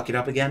turtle and fuck it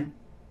up again?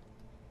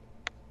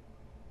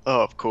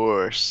 Oh, of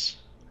course.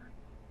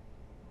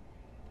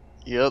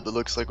 Yep, it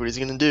looks like what he's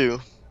gonna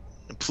do.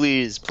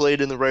 Please, play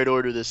it in the right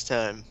order this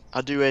time.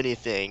 I'll do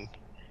anything.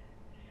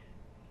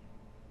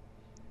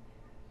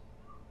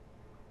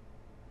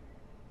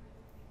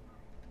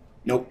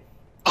 Nope.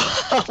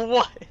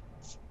 What?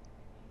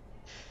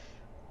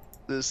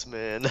 This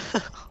man.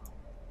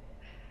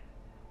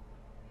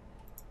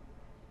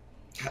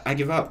 I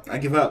give up. I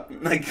give up.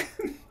 Like,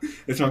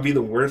 this might be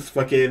the worst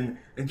fucking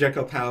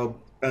Dracopal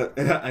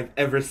I've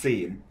ever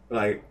seen.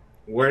 Like,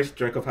 worst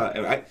Dracopal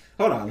ever.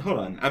 Hold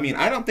on. I mean,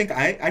 I don't think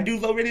I do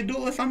low-rated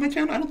duelists on my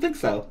channel. I don't think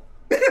so.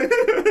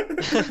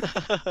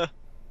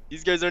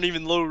 These guys aren't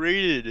even low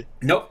rated.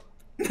 Nope.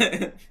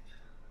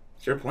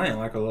 Sure playing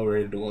like a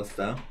low-rated duelist,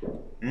 though.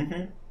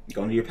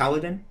 Going to your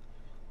Paladin,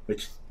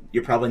 which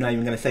you're probably not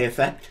even going to say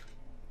effect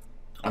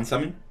on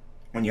summon.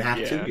 When you have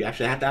to. You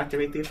actually have to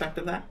activate the effect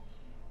of that.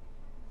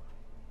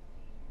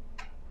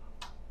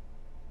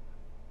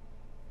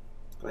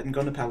 Go ahead and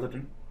go into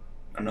Paladin.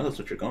 I know that's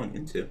what you're going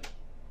into.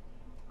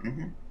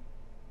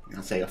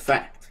 I'll say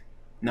effect.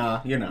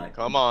 No, you're not.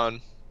 Come on.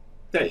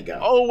 There you go.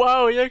 Oh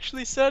wow, he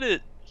actually said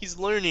it. He's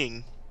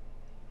learning.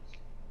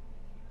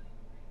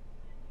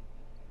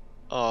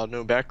 Oh,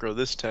 no back row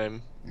this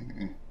time.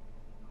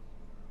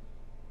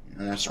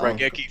 That's all.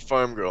 Drageki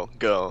Farm Girl,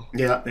 go.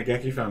 Yeah,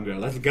 Drageki Farm Girl.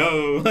 Let's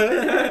go.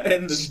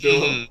 End this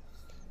duel.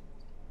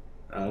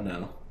 Oh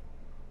no.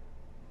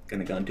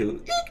 Gonna go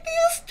into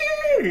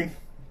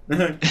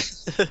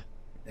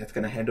That's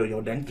gonna handle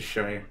your Dank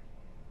Destroyer.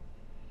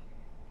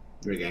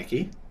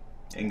 Drageki.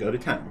 And go to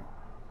town.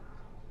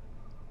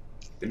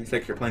 Then it's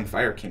like you're playing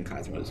Fire King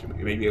Cosmos.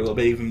 Maybe a little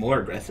bit even more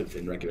aggressive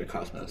than regular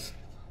Cosmos.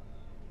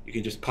 You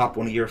can just pop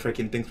one of your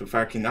freaking things with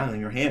Fire King Island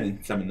in your hand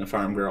and summon the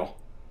Farm Girl.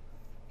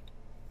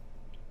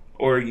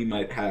 Or you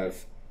might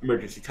have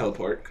Emergency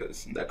Teleport,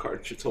 because that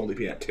card should only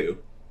be at 2.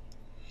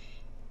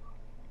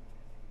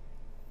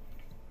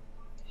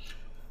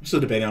 I'm still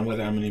debating on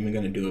whether I'm even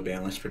going to do a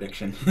ban list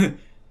prediction.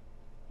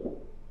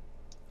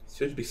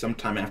 Should be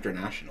sometime after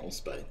Nationals,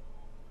 but...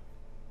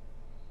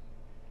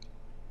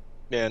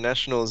 Yeah,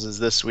 Nationals is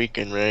this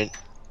weekend, right?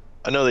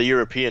 I know the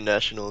European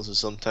Nationals is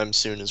sometime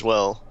soon as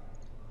well.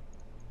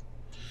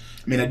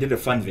 I mean, I did a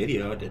fun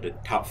video. I did a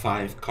top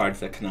 5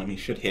 cards that Konami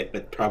should hit,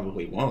 but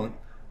probably won't.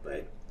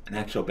 But an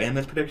actual ban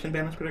list prediction?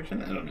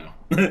 I don't know.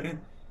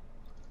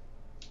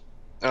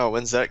 Oh,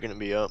 when's that going to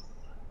be up?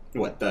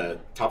 What, the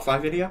top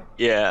 5 video?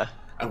 Yeah.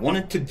 I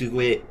wanted to do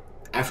it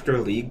after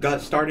League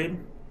got started.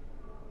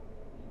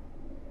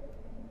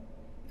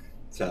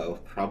 So,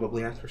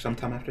 probably after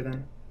sometime after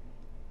then.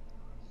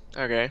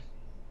 Okay.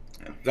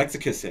 Yeah.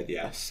 Vexicus said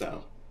yes,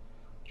 so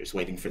just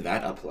waiting for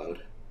that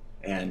upload.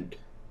 And,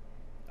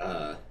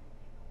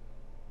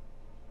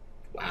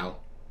 wow.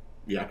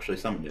 You actually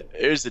summoned it.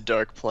 There's the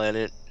Dark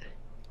Planet.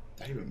 Is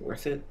that even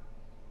worth it?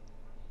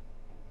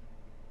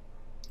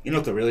 You know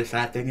what the really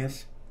sad thing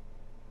is?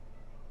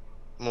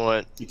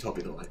 What?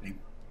 Utopia the Lightning.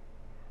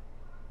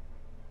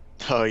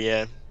 Oh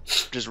yeah.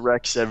 Just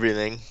wrecks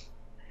everything.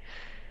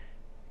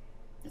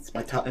 It's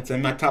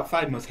in my top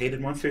 5 most hated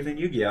monsters in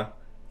Yu-Gi-Oh!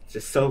 It's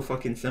just so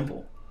fucking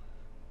simple.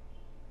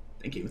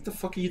 Thinking, what the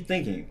fuck are you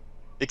thinking?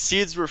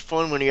 Exceeds were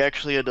fun when you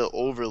actually had to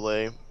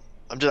overlay.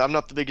 I'm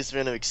not the biggest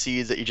fan of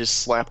Exceeds that you just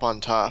slap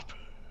on top.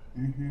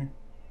 Mm-hmm.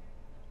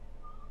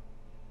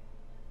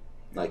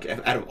 Like,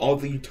 out of all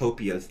the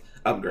Utopia's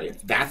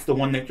upgrades, that's the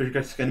one that you're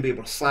just going to be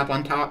able to slap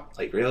on top?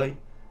 Like, really?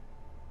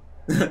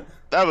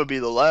 That would be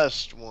the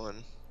last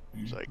one.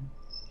 It's like,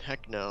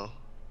 heck no.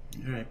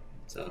 Alright,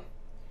 so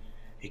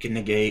he can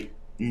negate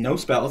no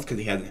spells because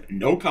he has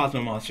no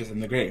Cosmo monsters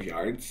in the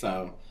graveyard,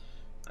 so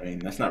I mean,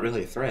 that's not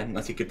really a threat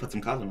unless he could put some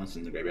Cosmo monsters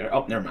in the graveyard.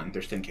 Oh, never mind,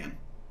 there's Tin Can.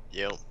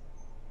 Yep.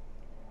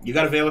 You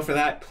got a Veiler for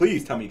that?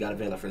 Please tell me you got a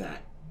Veiler for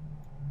that.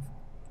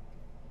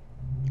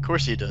 Of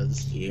course he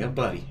does. Yeah,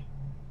 buddy.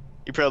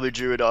 He probably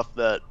drew it off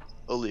that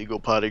illegal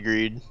pot of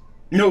greed.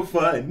 No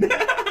fun.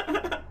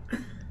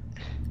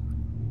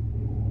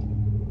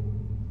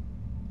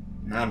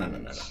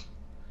 No.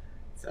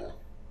 So,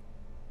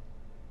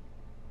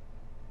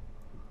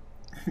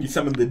 you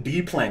summoned the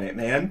D planet,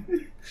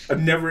 man.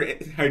 I've never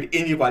heard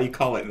anybody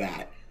call it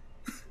that.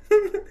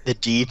 The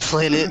D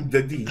planet?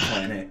 The D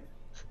planet.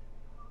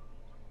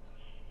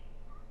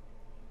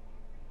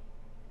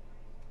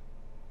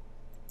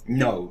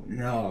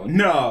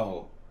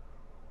 No.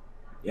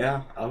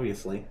 Yeah,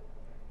 obviously.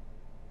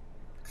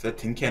 Except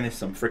Tin Can is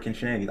some freaking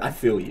shenanigans. I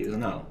feel you.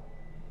 No.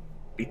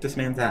 Beat this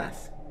man's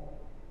ass.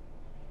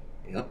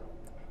 Yep.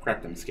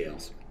 Crack them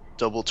scales.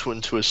 Double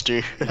Twin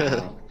Twister.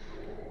 Wow.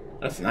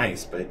 That's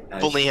nice, but...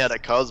 If only he had a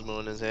Cosmo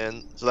in his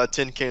hand, so that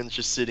Tin Can's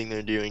just sitting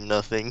there doing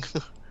nothing.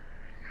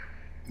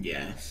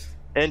 Yes.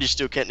 And you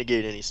still can't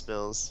negate any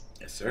spells.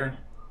 Yes, sir.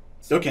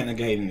 Still can't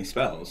negate any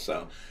spells,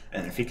 so...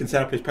 And if he can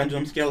set up his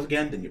pendulum scales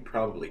again, then you're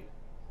probably...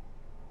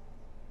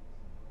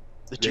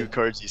 The 2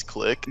 cards he's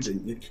clicked.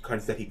 The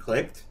cards that he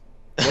clicked?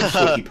 What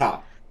would he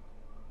pop?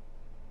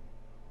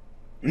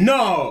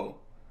 No!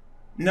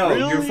 No,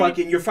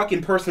 Really? your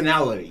fucking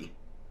personality.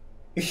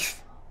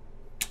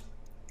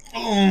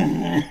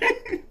 I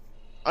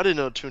didn't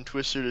know Twin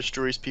Twister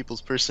destroys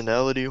people's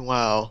personality.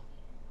 Wow.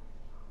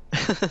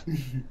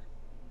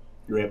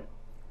 Rip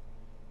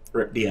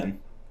DN.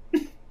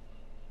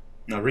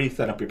 Now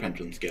reset up your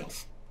pendulum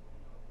scales.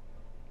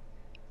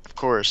 Of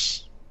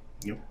course.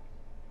 Yep.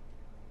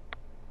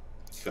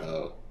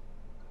 So,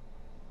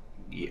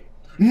 yeah.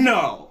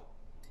 No!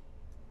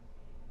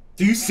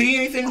 Do you see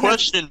anything?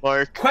 Question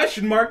mark.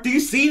 Question mark. Do you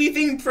see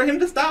anything for him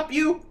to stop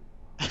you?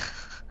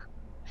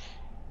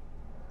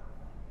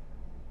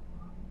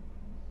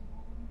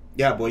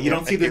 Yeah, boy. You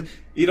don't see this.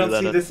 You don't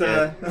see this.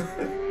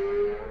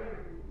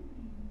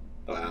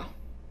 Wow.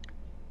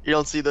 You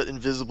don't see that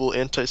invisible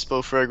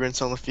anti-spell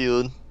fragrance on the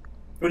field.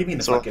 What do you mean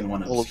the So, fucking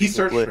one all of He people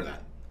searched play. for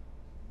that.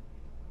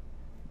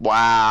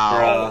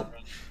 Wow.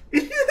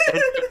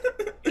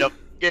 Yep.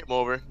 Game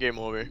over. Game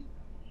over.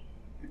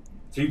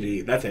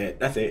 GG.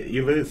 That's it.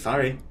 You lose.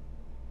 Sorry.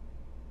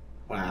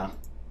 Wow.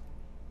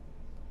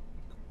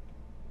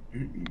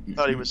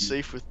 Thought he was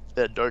safe with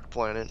that Dark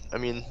Planet. I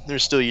mean,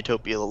 there's still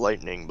Utopia the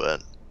Lightning,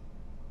 but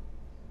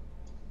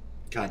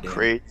Goddamn.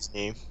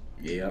 crazy.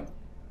 Yep.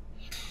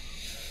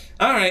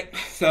 Alright,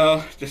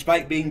 so,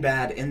 despite being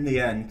bad, in the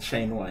end,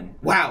 Shane won.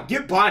 Wow,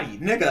 get bodied,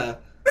 nigga!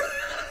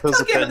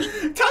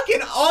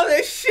 talking all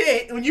this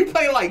shit when you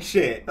play like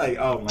shit. Like,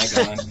 oh my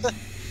god.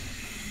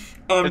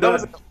 I'm If that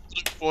was done. like a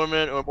older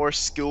format or a more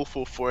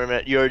skillful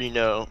format, you already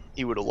know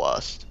he would have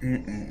lost.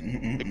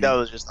 Like that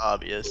was just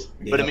obvious.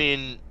 But I Yep.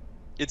 mean,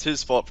 it's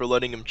his fault for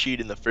letting him cheat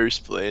in the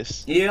first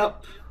place.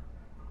 Yep.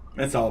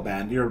 It's all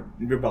bad. You're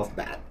both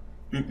bad.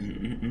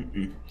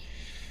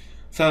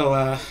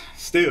 So,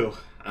 Stu,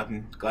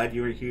 I'm glad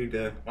you were here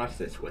to watch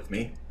this with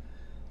me.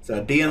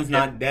 So, Dion's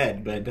not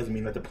dead, but it doesn't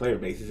mean that the player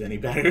base is any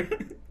better.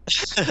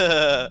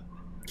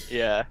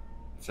 Yeah.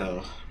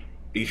 So,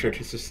 be sure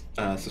to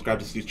subscribe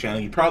to Stu's channel.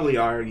 You probably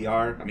already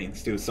are. I mean,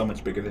 Stu is so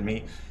much bigger than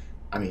me.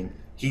 I mean,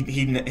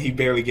 he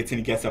barely gets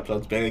any guest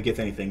uploads, barely gets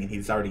anything, and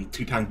he's already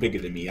 2 times bigger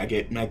than me. I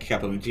get Mega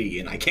Capital G,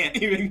 and I can't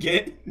even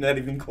get, not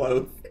even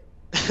close.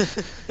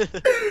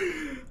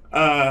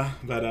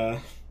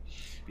 But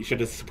be sure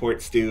to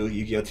support Stu,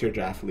 Yu-Gi-Oh! Tier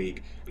Draft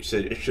League.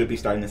 It should be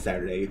starting this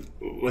Saturday.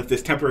 With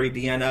this temporary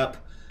DN up,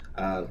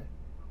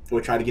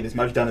 we'll try to get as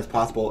much done as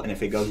possible, and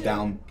if it goes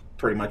down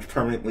pretty much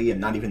permanently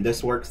and not even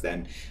this works,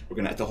 then we're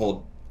going to have to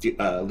hold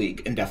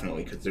league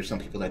indefinitely, because there's some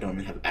people that don't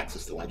even have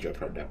access to Ledger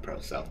Pro Dev Pro,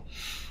 so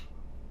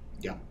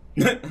yeah.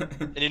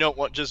 And you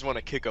don't just want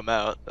to kick him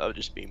out. That would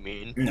just be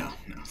mean. No,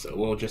 so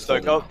we'll just It's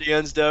like, oh, the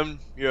end's done.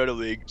 You're out of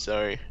league.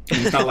 Sorry.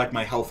 It's not like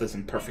my health is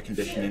in perfect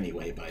condition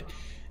anyway, but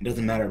it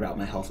doesn't matter about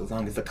my health as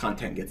long as the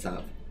content gets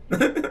up.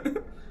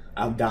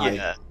 I'll die.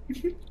 Yeah.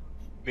 I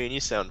mean, you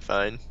sound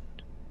fine.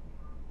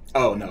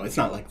 Oh, no, it's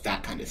not like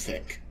that kind of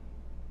sick.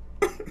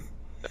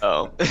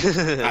 Oh.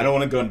 I don't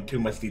want to go into too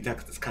much detail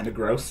because it's kind of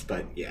gross,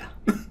 but yeah.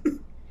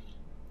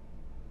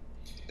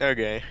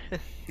 Okay.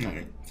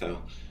 Alright,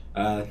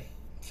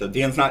 so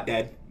Dion's not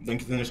dead.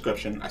 Link is in the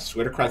description. I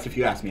swear to Christ, if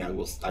you ask me, I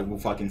will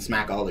fucking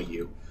smack all of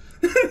you.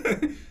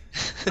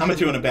 I'm a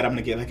 2 in a bet I'm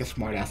gonna get like a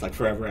smart ass like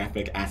Forever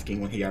Epic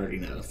asking when he already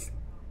knows.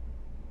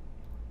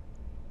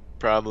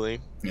 Probably.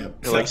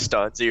 Yep. Or like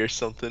Stodzy or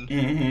something.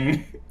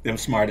 Them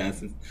smart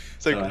asses.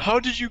 It's like, how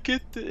did you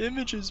get the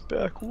images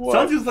back? What?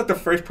 Stodzy was like the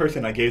first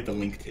person I gave the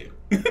link to.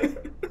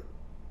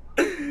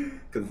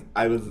 Because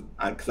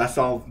I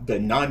saw the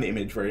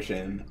non-image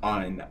version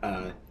on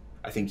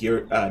I think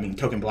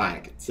Token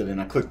Black. So then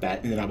I clicked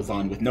that, and then I was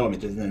on with no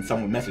images, and then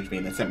someone messaged me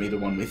and then sent me the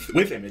one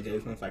with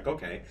images, and it's like,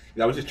 okay.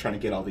 I was just trying to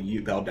get all the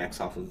Yubel decks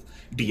off of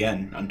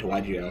DN onto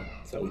YGO.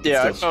 So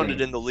yeah, I found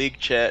it in the league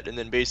chat, and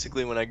then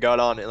basically when I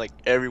got on it, like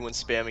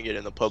everyone's spamming it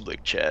in the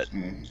public chat.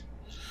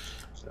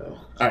 So,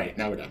 all right,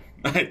 now we're done.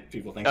 All right,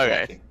 people, thanks for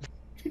watching.